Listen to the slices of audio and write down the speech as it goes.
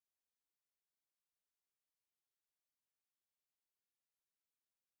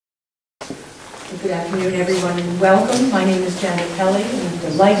Good afternoon, everyone, and welcome. My name is Janet Kelly, and I'm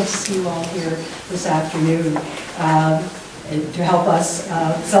delighted to see you all here this afternoon to help us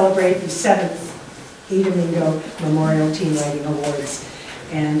celebrate the 7th Ada Mingo Memorial Teen Writing Awards.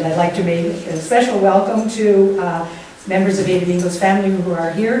 And I'd like to make a special welcome to members of Ada Mingo's family who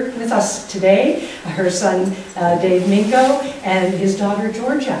are here with us today, her son Dave Mingo and his daughter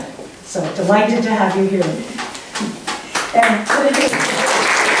Georgia. So delighted to have you here.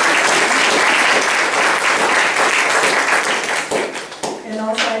 And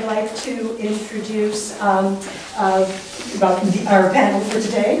also I'd like to introduce our panel for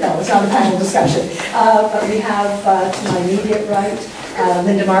today. No, it's not a panel discussion. But we have to my immediate right,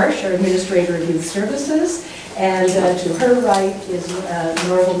 Linda Marsh, our Administrator of Youth Services. And to her right is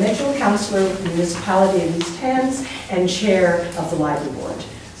Norval Mitchell, Councillor of the Municipality of East Hants and Chair of the Library Board.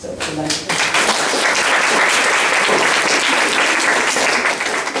 So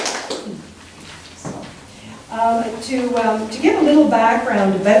to give a little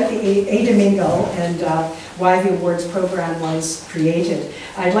background about the Ada Mingo and why the awards program was created,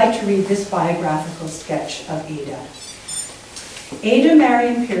 I'd like to read this biographical sketch of Ada. Ada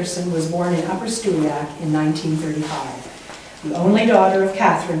Marion Pearson was born in Upper Stewiacke in 1935, the only daughter of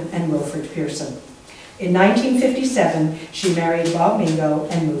Catherine and Wilfred Pearson. In 1957, she married Bob Mingo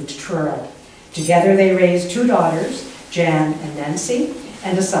and moved to Truro. Together they raised 2 daughters, Jan and Nancy,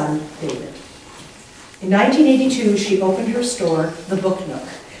 and a son, David. In 1982, she opened her store, The Book Nook,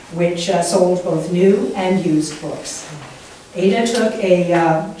 which sold both new and used books. Ada took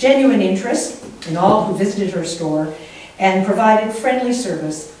a genuine interest in all who visited her store and provided friendly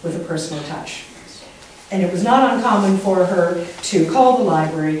service with a personal touch. And it was not uncommon for her to call the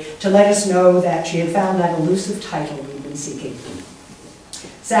library to let us know that she had found that elusive title we'd been seeking.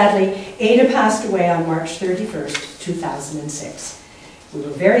 Sadly, Ada passed away on March 31st, 2006. We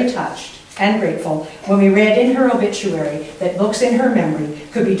were very touched and grateful when we read in her obituary that books in her memory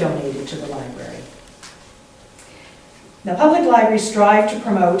could be donated to the library. Now, public libraries strive to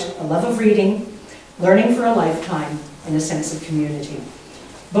promote a love of reading, learning for a lifetime, and a sense of community.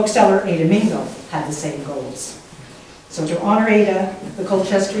 Bookseller Ada Mingo had the same goals. So to honor Ada, the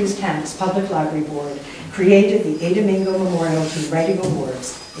Colchester-East Hants Public Library Board created the Ada Mingo Memorial Teen Writing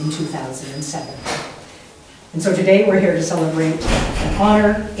Awards in 2007. And so today we're here to celebrate and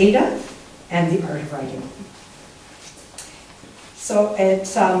honor Ada and the art of writing. So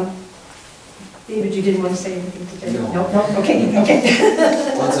it's, David, you didn't want to say anything today? No. No, okay.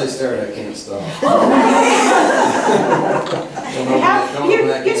 Once I start, I can't stop.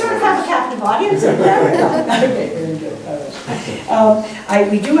 You sort of have a captive audience in there. Okay, very good. All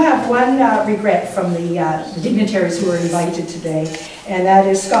right. We do have one regret from the dignitaries who were invited today, and that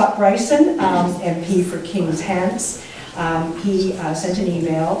is Scott Bryson, MP for King's Hants. He sent an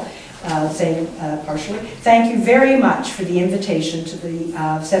email saying partially, "Thank you very much for the invitation to the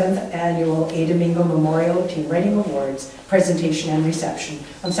 7th Annual Ada Mingo Memorial Teen Writing Awards presentation and reception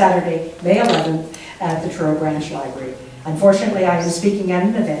on Saturday, May 11th at the Truro Branch Library. Unfortunately, I am speaking at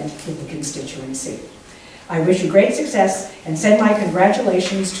an event in the constituency. I wish you great success and send my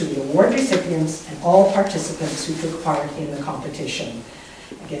congratulations to the award recipients and all participants who took part in the competition.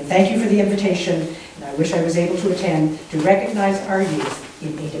 Again, thank you for the invitation, and I wish I was able to attend to recognize our youth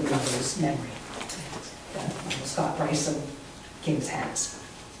in Ada Mingo's memory." Scott Bryson, King's Hants.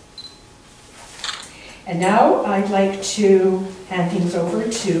 And now I'd like to hand things over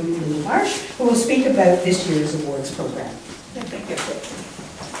to Linda Marsh, who will speak about this year's awards program. Thank you.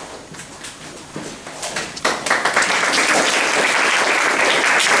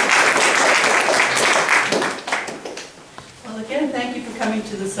 Well, again, thank you for coming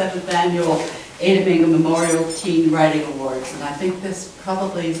to the 7th Annual Ada Mingo Memorial Teen Writing Awards. And I think this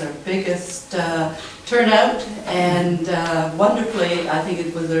probably is our biggest turnout, and wonderfully, I think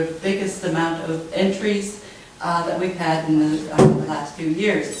it was our biggest amount of entries that we've had in the last few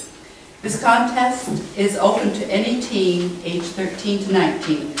years. This contest is open to any teen aged 13 to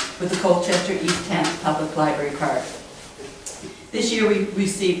 19 with a Colchester-East Hants Public Library card. This year we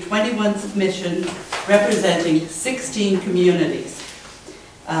received 21 submissions representing 16 communities.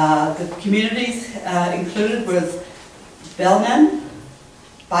 The communities included was Belnan,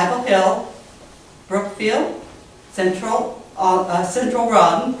 Bible Hill, Brookfield, Central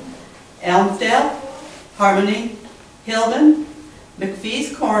Rawdon, Elmsdale, Harmony, Hillman,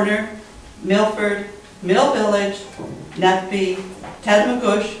 McPhee's Corner, Milford, Mill Village, Nutby,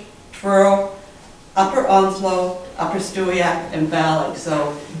 Tadmagush, Truro, Upper Onslow, Upper Stewiacke, and Valley.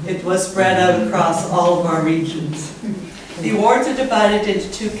 So it was spread out across all of our regions. The awards are divided into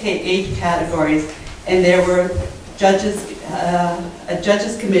 2 age categories, and there were a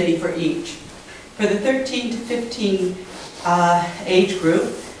judges committee for each. For the 13 to 15 age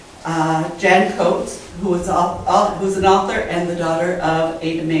group, Jan Coates, who's an author and the daughter of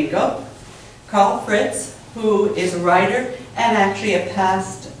Ada Mingo, Carl Fritz, who is a writer and actually a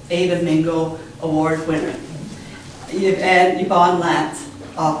past Ada Mingo Award winner, and Yvonne Lance,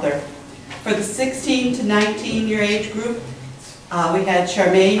 author. For the 16 to 19-year age group, we had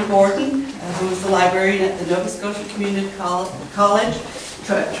Charmaine Gordon, who is the librarian at the Nova Scotia Community College,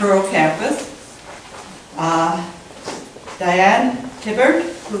 Truro campus. Diane Hibbert,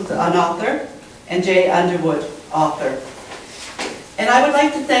 who's an author, and Jay Underwood, author. And I would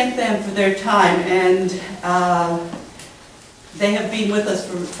like to thank them for their time, and they have been with us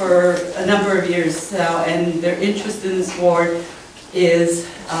for a number of years now, and their interest in this award is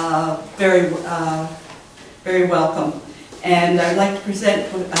very welcome. And I'd like to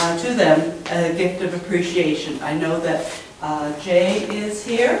present to them a gift of appreciation. I know that Jay is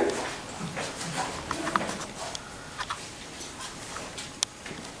here.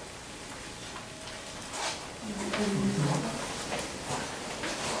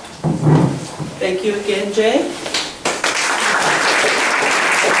 Thank you again, Jay.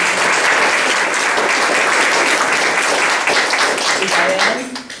 Diane,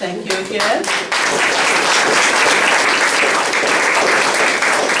 thank you again.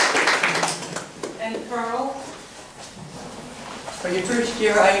 And Carl, for your first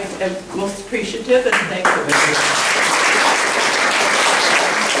year, I am most appreciative and thank you.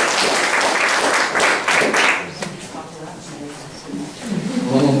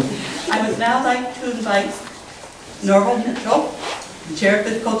 I would now like to invite Norval Mitchell, the chair of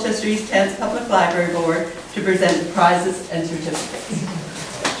the Colchester-East Hants Public Library Board, to present the prizes and certificates.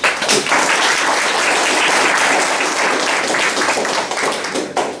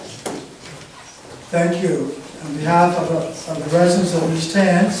 Thank you. On behalf of the residents of East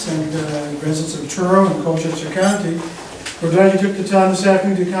Hants and residents of Truro and Colchester County, we're glad you took the time this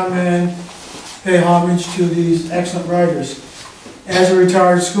afternoon to come and pay homage to these excellent writers. As a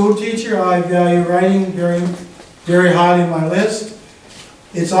retired school teacher, I value writing very highly on my list.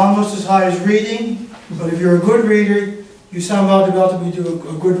 It's almost as high as reading, but if you're a good reader, you somehow develop into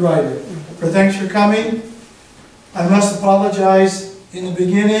a good writer. But thanks for coming. I must apologize in the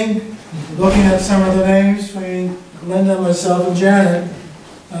beginning, looking at some of the names between Linda, myself, and Janet.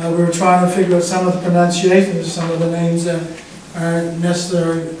 We were trying to figure out some of the pronunciations of some of the names that aren't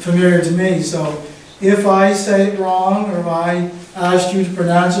necessarily familiar to me. So if I say it wrong, or if I asked you to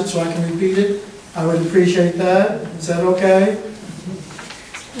pronounce it so I can repeat it, I would appreciate that. Is that okay?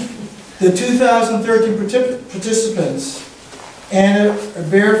 The 2013 participants: Anna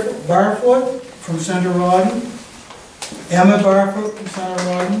Barfoot from Centre Rawdon, Emma Barfoot from Centre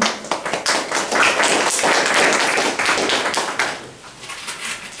Rawdon,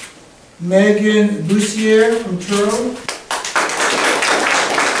 Megan Bussier from Truro,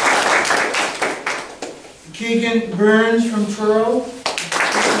 Keegan Burns from Truro.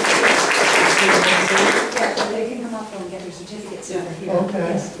 Yeah, they can come up and get their certificates over here. Okay.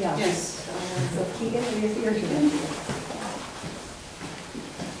 Yes, yeah. Yes. So Keegan, are you here today?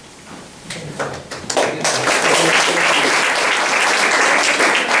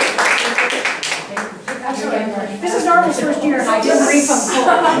 That's okay. This is Norman's first year, and I didn't read from school.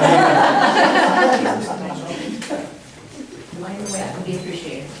 That would be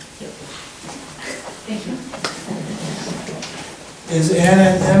appreciated. Thank you. Is Anna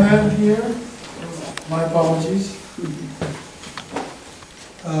and Emma here? My apologies.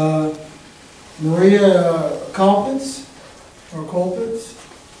 Maria Colpitz,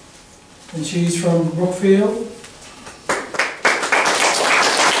 and she's from Brookfield.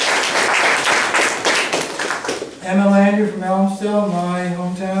 Emma Lander from Elmsdale, my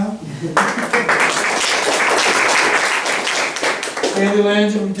hometown. Haley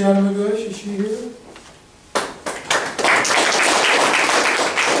Langer from Town-of-Magush, is she here?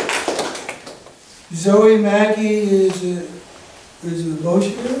 Zoe Mackey is a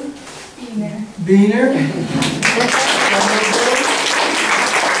Boschker? Beaner.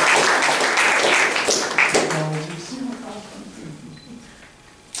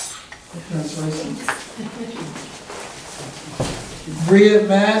 Bria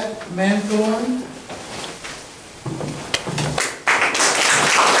Manthorn.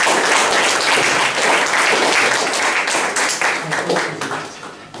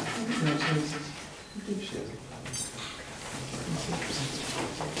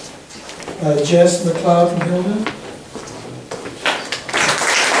 Jess McLeod from Hilden.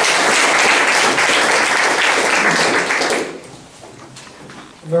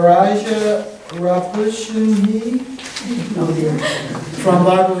 Varaja Rapushinhi from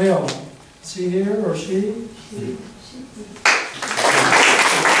Lago Hill. Is he here or she?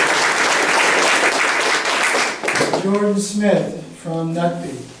 Jordan Smith from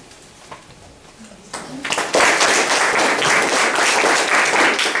Nutby.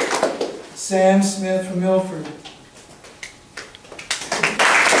 Sam Smith from Milford.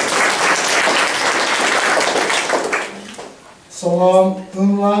 Salam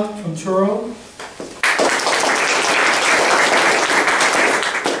Umla from Truro.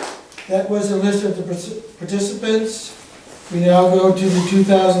 That was the list of the participants. We now go to the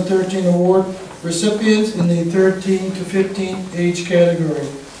 2013 award recipients in the 13 to 15 age category.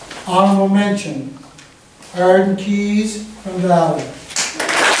 Honorable mention, Arden Keys from Valley.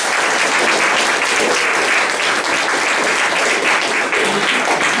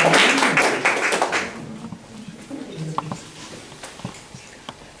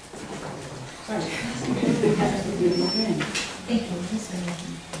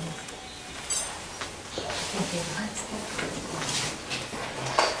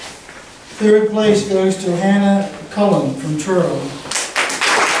 Third place goes to Hannah Cullen from Truro.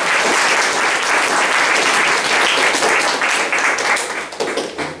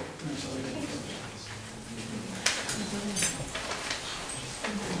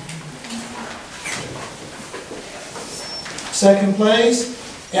 Second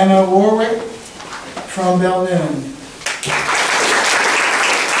place, Emma Warwick from Belnoon.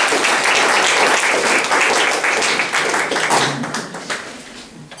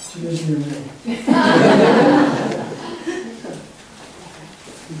 She doesn't hear me.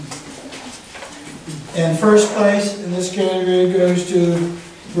 And first place in this category goes to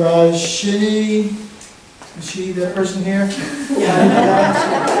Rashini. Is she the person here?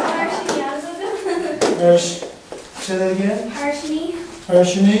 Say that again?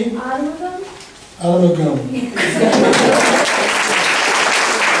 Harshini Adamagam.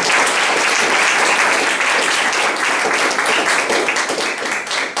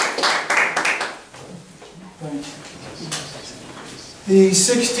 The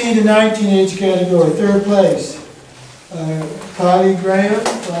 16 to 19 age category, third place, Kylie Graham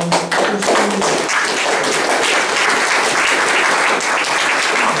from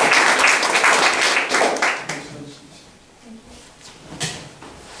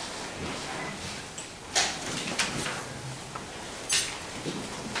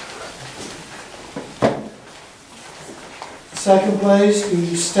second place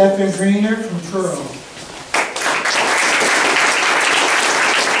to Stephen Greener from Truro.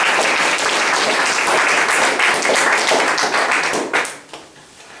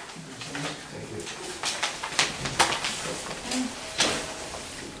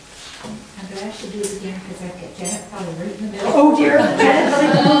 Oh dear, Janet,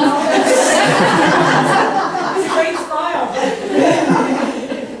 it's a great smile.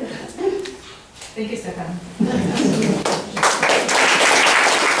 Thank you, Stefan.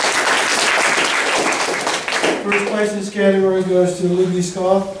 First place in this category goes to Libby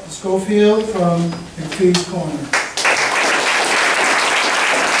Schofield from McPhee's Corner.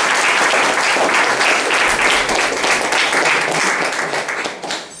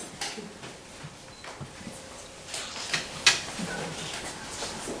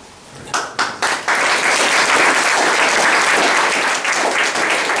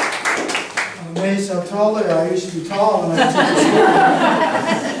 I'm amazed how tall they are. I used to be tall when I was in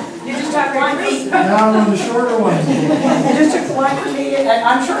school. You just have 1 feet. Now I'm on the shorter ones. You just took the line from me, and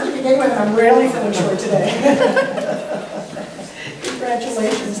I'm short to begin with, and I'm really feeling short today.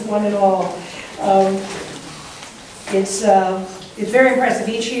 Congratulations, one and all. It's very impressive.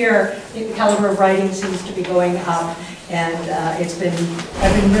 Each year, the caliber of writing seems to be going up, and I've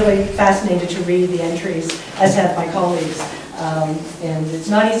been really fascinated to read the entries, as have my colleagues. And it's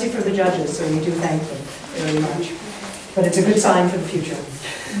not easy for the judges, so we do thank them very much. But it's a good sign for the future.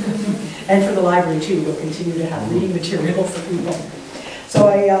 And for the library too, we'll continue to have reading material for people. So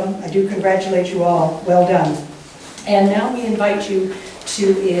I do congratulate you all, well done. And now we invite you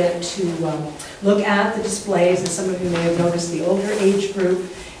to look at the displays, and some of you may have noticed the older age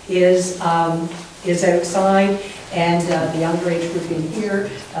group is outside, and the younger age group in here,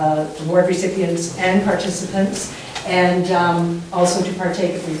 award recipients and participants, and also to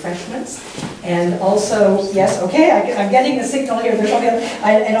partake of refreshments. And also, yes, okay, I'm getting a signal here. There's only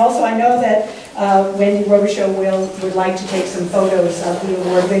and also I know that Wendy Robichaud would like to take some photos of the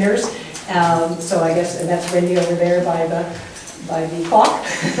award winners. So I guess, and that's Wendy over there by the clock.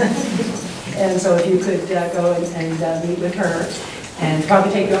 And so if you could go and meet with her, and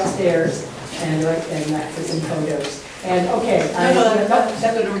probably take you upstairs and for some photos. And okay, I'm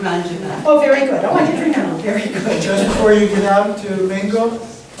going to remind you of that. Oh, very good. I want you to remember. Very good. Just before you get out to Mingo,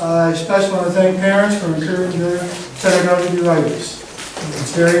 I especially want to thank parents for encouraging their pedagogy writers.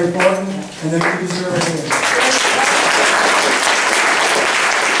 It's very important, and they deserve it.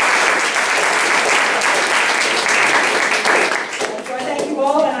 So I thank you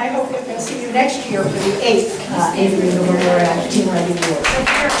all, and I hope we can see you next year for the 8th Ada Mingo